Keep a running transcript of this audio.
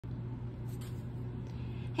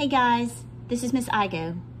Hey guys, this is Miss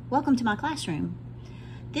Igo. Welcome to my classroom.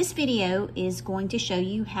 This video is going to show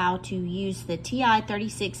you how to use the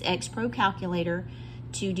TI36X Pro calculator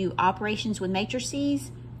to do operations with matrices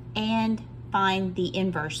and find the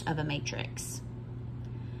inverse of a matrix.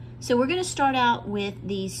 So we're going to start out with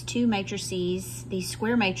these two matrices, these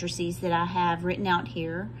square matrices that I have written out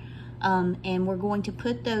here, and we're going to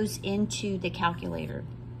put those into the calculator.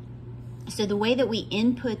 So the way that we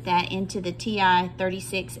input that into the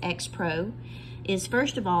TI36X Pro is,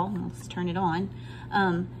 first of all, let's turn it on.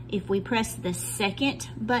 If we press the second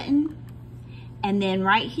button, and then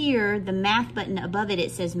right here, the math button above it,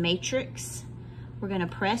 it says matrix. We're going to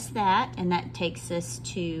press that, and that takes us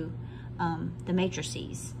to the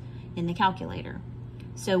matrices in the calculator.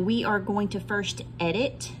 So we are going to first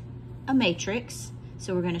edit a matrix.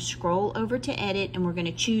 So we're going to scroll over to edit, and we're going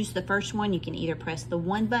to choose the first one. You can either press the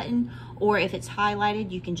 1 button, or if it's highlighted,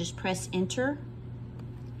 you can just press enter.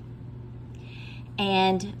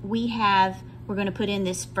 And we're going to put in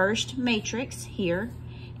this first matrix here,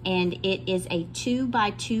 and it is a 2 by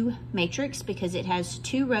 2 matrix because it has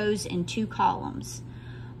 2 rows and 2 columns.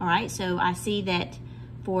 All right, so I see that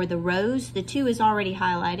for the rows, the 2 is already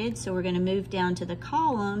highlighted, so we're going to move down to the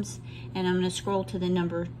columns, and I'm going to scroll to the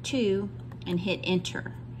number 2 and hit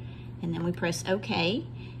enter. And then we press OK.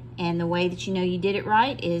 And the way that you know you did it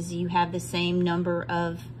right is you have the same number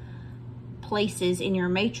of places in your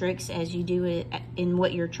matrix as you do it in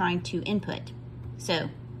what you're trying to input. So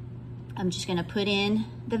I'm just going to put in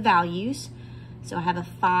the values. So I have a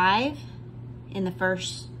 5 in the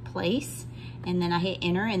first place, and then I hit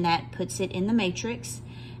enter, and that puts it in the matrix.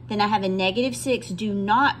 Then I have a -6. Do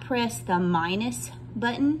not press the minus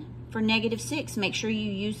button for -6. Make sure you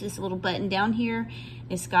use this little button down here.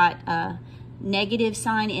 It's got a negative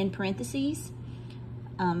sign in parentheses.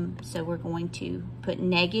 So we're going to put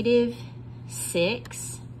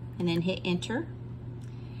 -6 and then hit enter.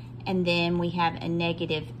 And then we have a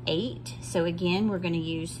 -8. So again, we're going to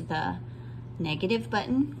use the negative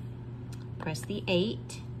button, press the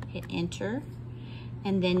 8, hit enter,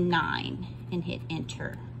 and then 9 and hit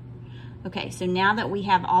enter. Okay, so now that we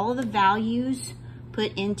have all of the values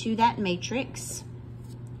put into that matrix,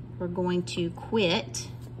 we're going to quit.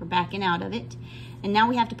 We're backing out of it. And now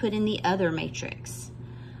we have to put in the other matrix.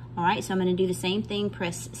 All right, so I'm going to do the same thing.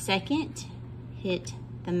 Press second, hit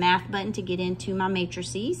the math button to get into my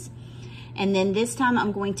matrices. And then this time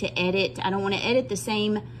I'm going to edit. I don't want to edit the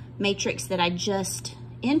same matrix that I just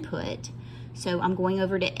input. So I'm going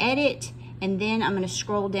over to edit, and then I'm going to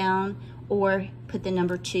scroll down or put the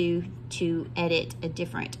number 2 to edit a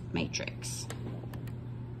different matrix.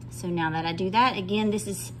 So now that I do that, again, this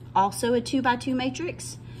is also a 2 by 2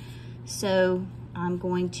 matrix. So I'm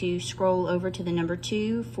going to scroll over to the number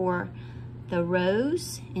 2 for the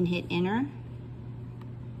rows and hit enter.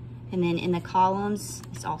 And then in the columns,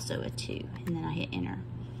 it's also a 2, and then I hit enter.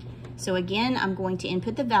 So again, I'm going to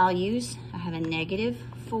input the values. I have a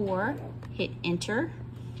 -4, hit enter,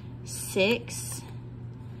 6,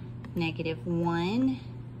 -1,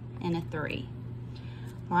 and a 3.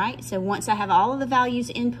 All right, so once I have all of the values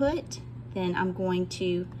input, then I'm going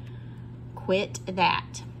to quit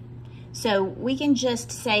that. So we can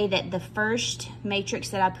just say that the first matrix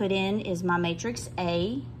that I put in is my matrix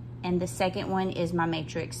A, and the second one is my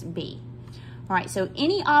matrix B. All right, so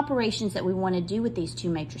any operations that we want to do with these two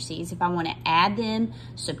matrices, if I want to add them,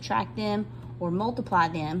 subtract them, or multiply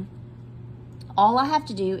them, all I have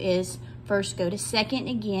to do is first go to second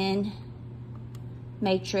again,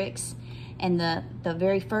 matrix, and the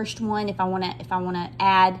very first one, if I want to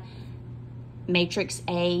add matrix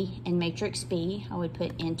A and matrix B, I would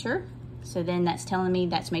put enter. So then that's telling me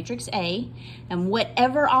that's matrix A, and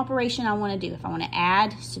whatever operation I want to do, if I want to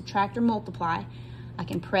add, subtract, or multiply, I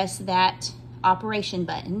can press that operation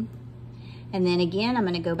button, and then again I'm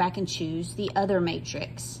going to go back and choose the other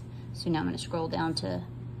matrix. So now I'm going to scroll down to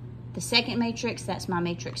the second matrix. That's my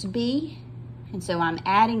matrix B. And so I'm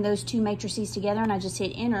adding those two matrices together, and I just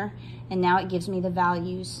hit enter, and now it gives me the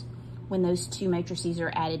values when those two matrices are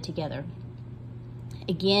added together.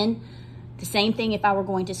 Again, the same thing if I were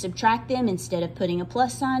going to subtract them. Instead of putting a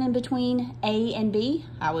plus sign in between A and B,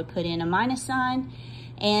 I would put in a minus sign.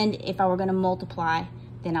 And if I were going to multiply,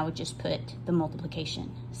 then I would just put the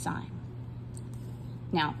multiplication sign.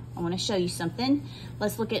 Now, I want to show you something.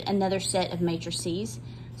 Let's look at another set of matrices.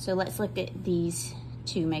 So let's look at these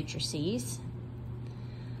two matrices.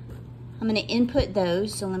 I'm going to input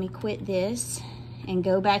those, so let me quit this and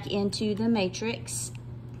go back into the matrix.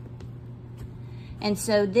 And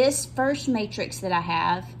so this first matrix that I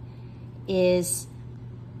have is,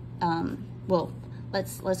 well,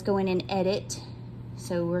 let's go in and edit.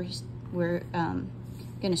 So we're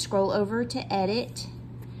going to scroll over to Edit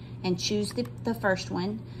and choose the first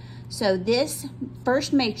one. So this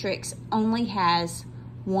first matrix only has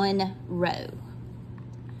one row.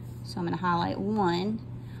 So I'm going to highlight one,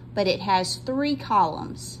 but it has 3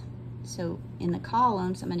 columns. So in the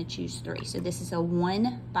columns, I'm going to choose 3. So this is a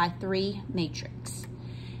 1 by 3 matrix.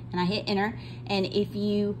 And I hit enter. And if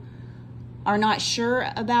you are not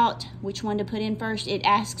sure about which one to put in first, it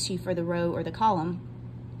asks you for the row or the column.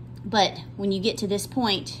 But when you get to this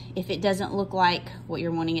point, if it doesn't look like what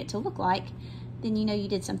you're wanting it to look like, then you know you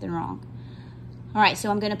did something wrong. All right,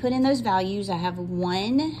 so I'm going to put in those values. I have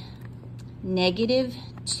 1,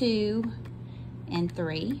 -2, and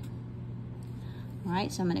 3. All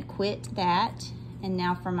right, so I'm going to quit that. And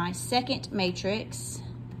now for my second matrix,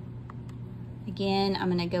 again, I'm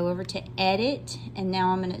going to go over to Edit, and now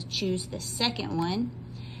I'm going to choose the second one.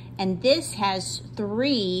 And this has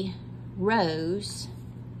 3 rows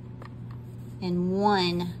and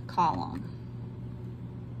 1 column.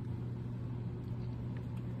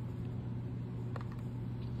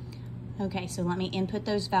 Okay, so let me input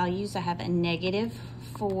those values. I have a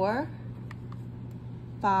 -4,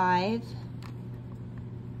 5,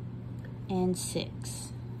 and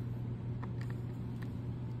 6.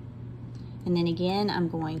 And then again, I'm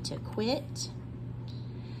going to quit.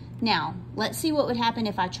 Now, let's see what would happen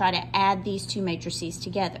if I try to add these 2 matrices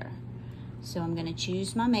together. So I'm going to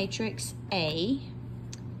choose my matrix A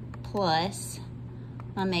plus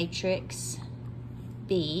my matrix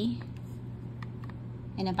B.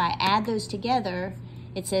 And if I add those together,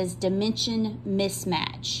 it says dimension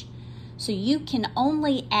mismatch. So you can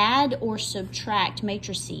only add or subtract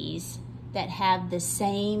matrices that have the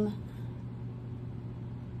same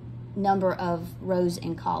number of rows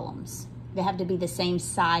and columns. They have to be the same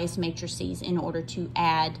size matrices in order to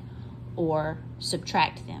add or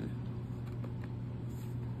subtract them.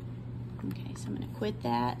 Okay, so I'm going to quit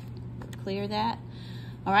that, clear that.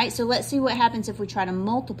 All right, so let's see what happens if we try to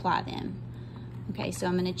multiply them. Okay, so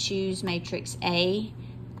I'm going to choose matrix A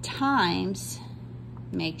times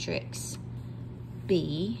matrix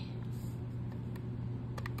B.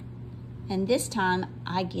 And this time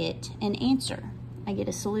I get an answer. I get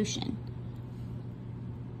a solution.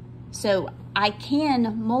 So I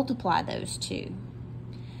can multiply those 2.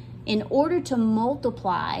 In order to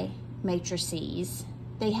multiply matrices,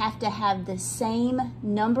 they have to have the same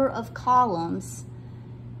number of columns.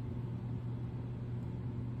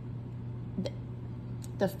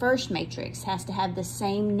 The first matrix has to have the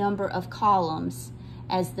same number of columns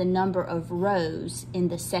as the number of rows in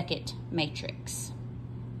the second matrix.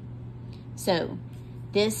 So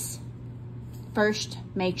this first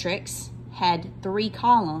matrix had 3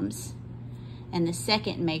 columns and the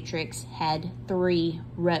second matrix had 3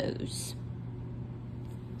 rows.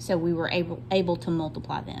 So we were able to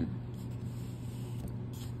multiply them.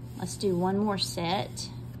 Let's do one more set.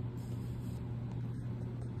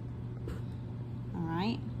 All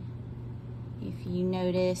right. If you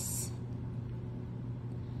notice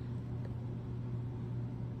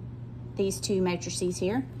these 2 matrices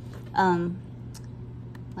here,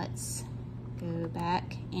 let's go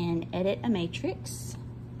back and edit a matrix.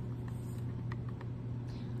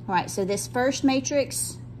 All right, so this first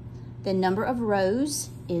matrix, the number of rows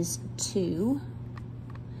is 2,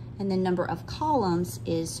 and the number of columns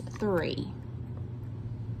is 3.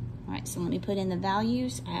 All right, so let me put in the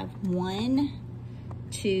values. I have 1,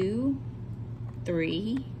 2,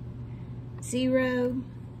 3, 0,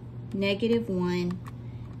 -1,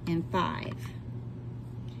 and 5.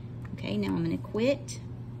 Okay, now I'm going to quit.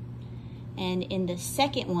 And in the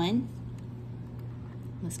second one,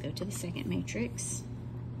 let's go to the second matrix.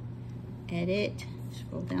 Edit,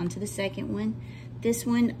 scroll down to the second one. This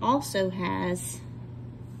one also has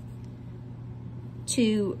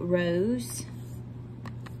 2 rows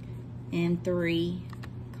and 3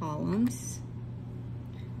 columns.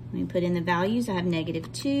 Let me put in the values. I have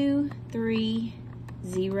 -2, 3,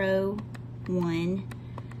 0, 1,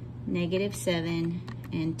 -7,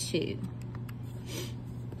 and 2.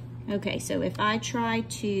 Okay, so if I try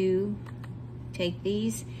to take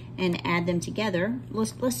these and add them together,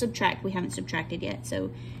 let's subtract. We haven't subtracted yet.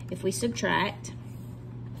 So if we subtract,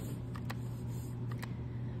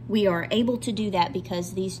 we are able to do that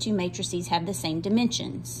because these 2 matrices have the same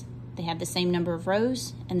dimensions. They have the same number of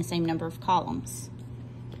rows and the same number of columns.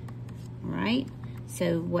 All right,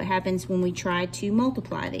 so what happens when we try to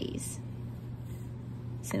multiply these?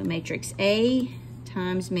 So matrix A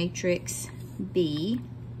times matrix B.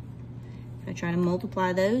 If I try to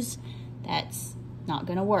multiply those, that's not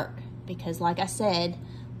going to work because, like I said,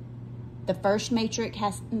 the first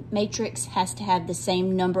matrix has to have the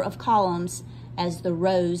same number of columns as the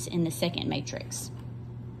rows in the second matrix.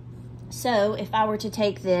 So if I were to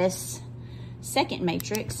take this second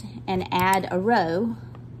matrix and add a row,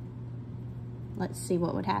 let's see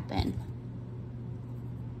what would happen.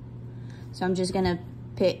 So I'm just gonna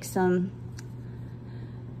pick some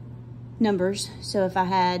numbers. So if I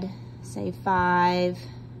had, say, 5,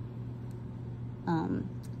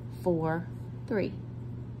 4, 3,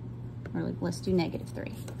 or let's do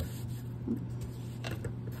 -3.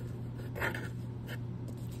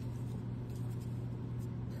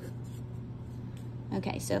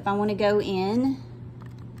 Okay, so if I want to go in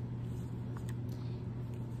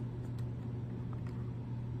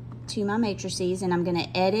to my matrices, and I'm going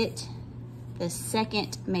to edit the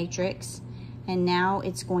second matrix, and now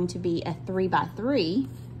it's going to be a 3 by 3.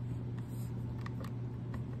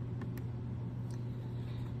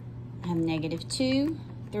 I have -2,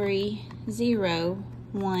 3, 0,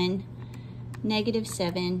 1,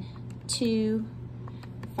 -7, 2,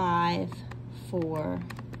 5, 4,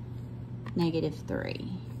 -3.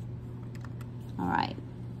 All right,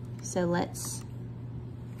 so let's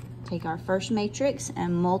take our first matrix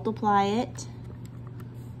and multiply it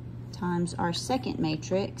times our second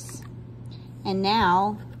matrix. And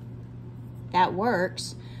now that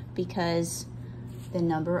works because the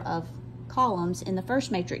number of columns in the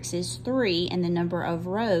first matrix is 3 and the number of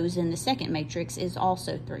rows in the second matrix is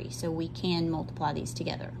also 3. So we can multiply these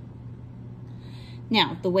together.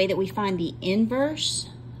 Now, the way that we find the inverse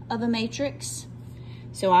of a matrix,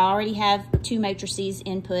 so I already have 2 matrices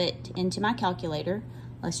input into my calculator.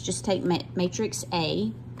 Let's just take matrix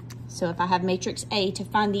A. So if I have matrix A, to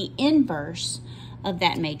find the inverse of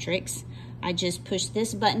that matrix, I just push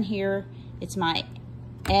this button here. It's my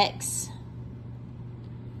X,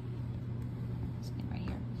 right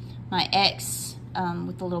here, my X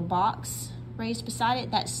with the little box raised beside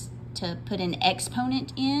it. That's to put an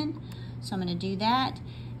exponent in. So I'm going to do that.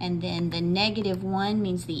 And then the -1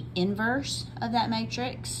 means the inverse of that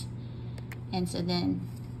matrix. And so then,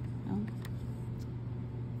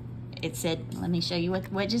 it said, let me show you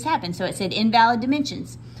what just happened. So it said invalid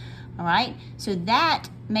dimensions. All right, so that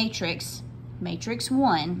matrix, matrix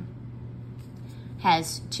 1,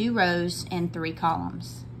 has 2 rows and 3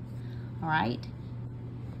 columns. All right,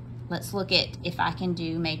 let's look at if I can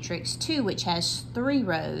do matrix 2, which has 3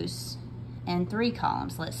 rows and 3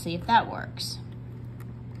 columns. Let's see if that works.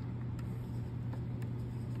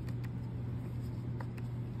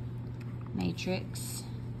 Matrix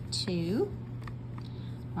 2.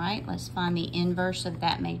 All right, let's find the inverse of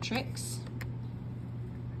that matrix.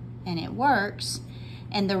 And it works.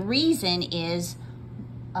 And the reason is,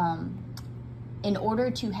 in order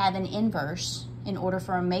to have an inverse, in order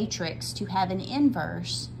for a matrix to have an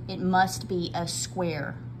inverse, it must be a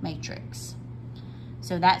square matrix.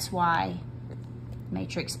 So that's why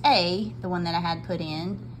matrix A, the one that I had put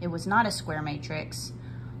in, it was not a square matrix,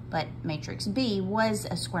 but matrix B was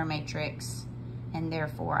a square matrix, and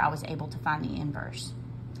therefore I was able to find the inverse.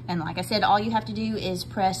 And like I said, all you have to do is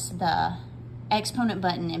press the exponent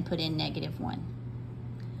button and put in -1.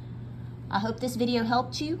 I hope this video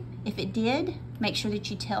helped you. If it did, make sure that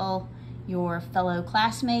you tell your fellow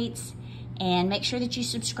classmates, and make sure that you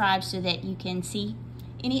subscribe so that you can see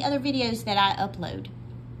any other videos that I upload.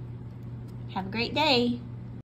 Have a great day.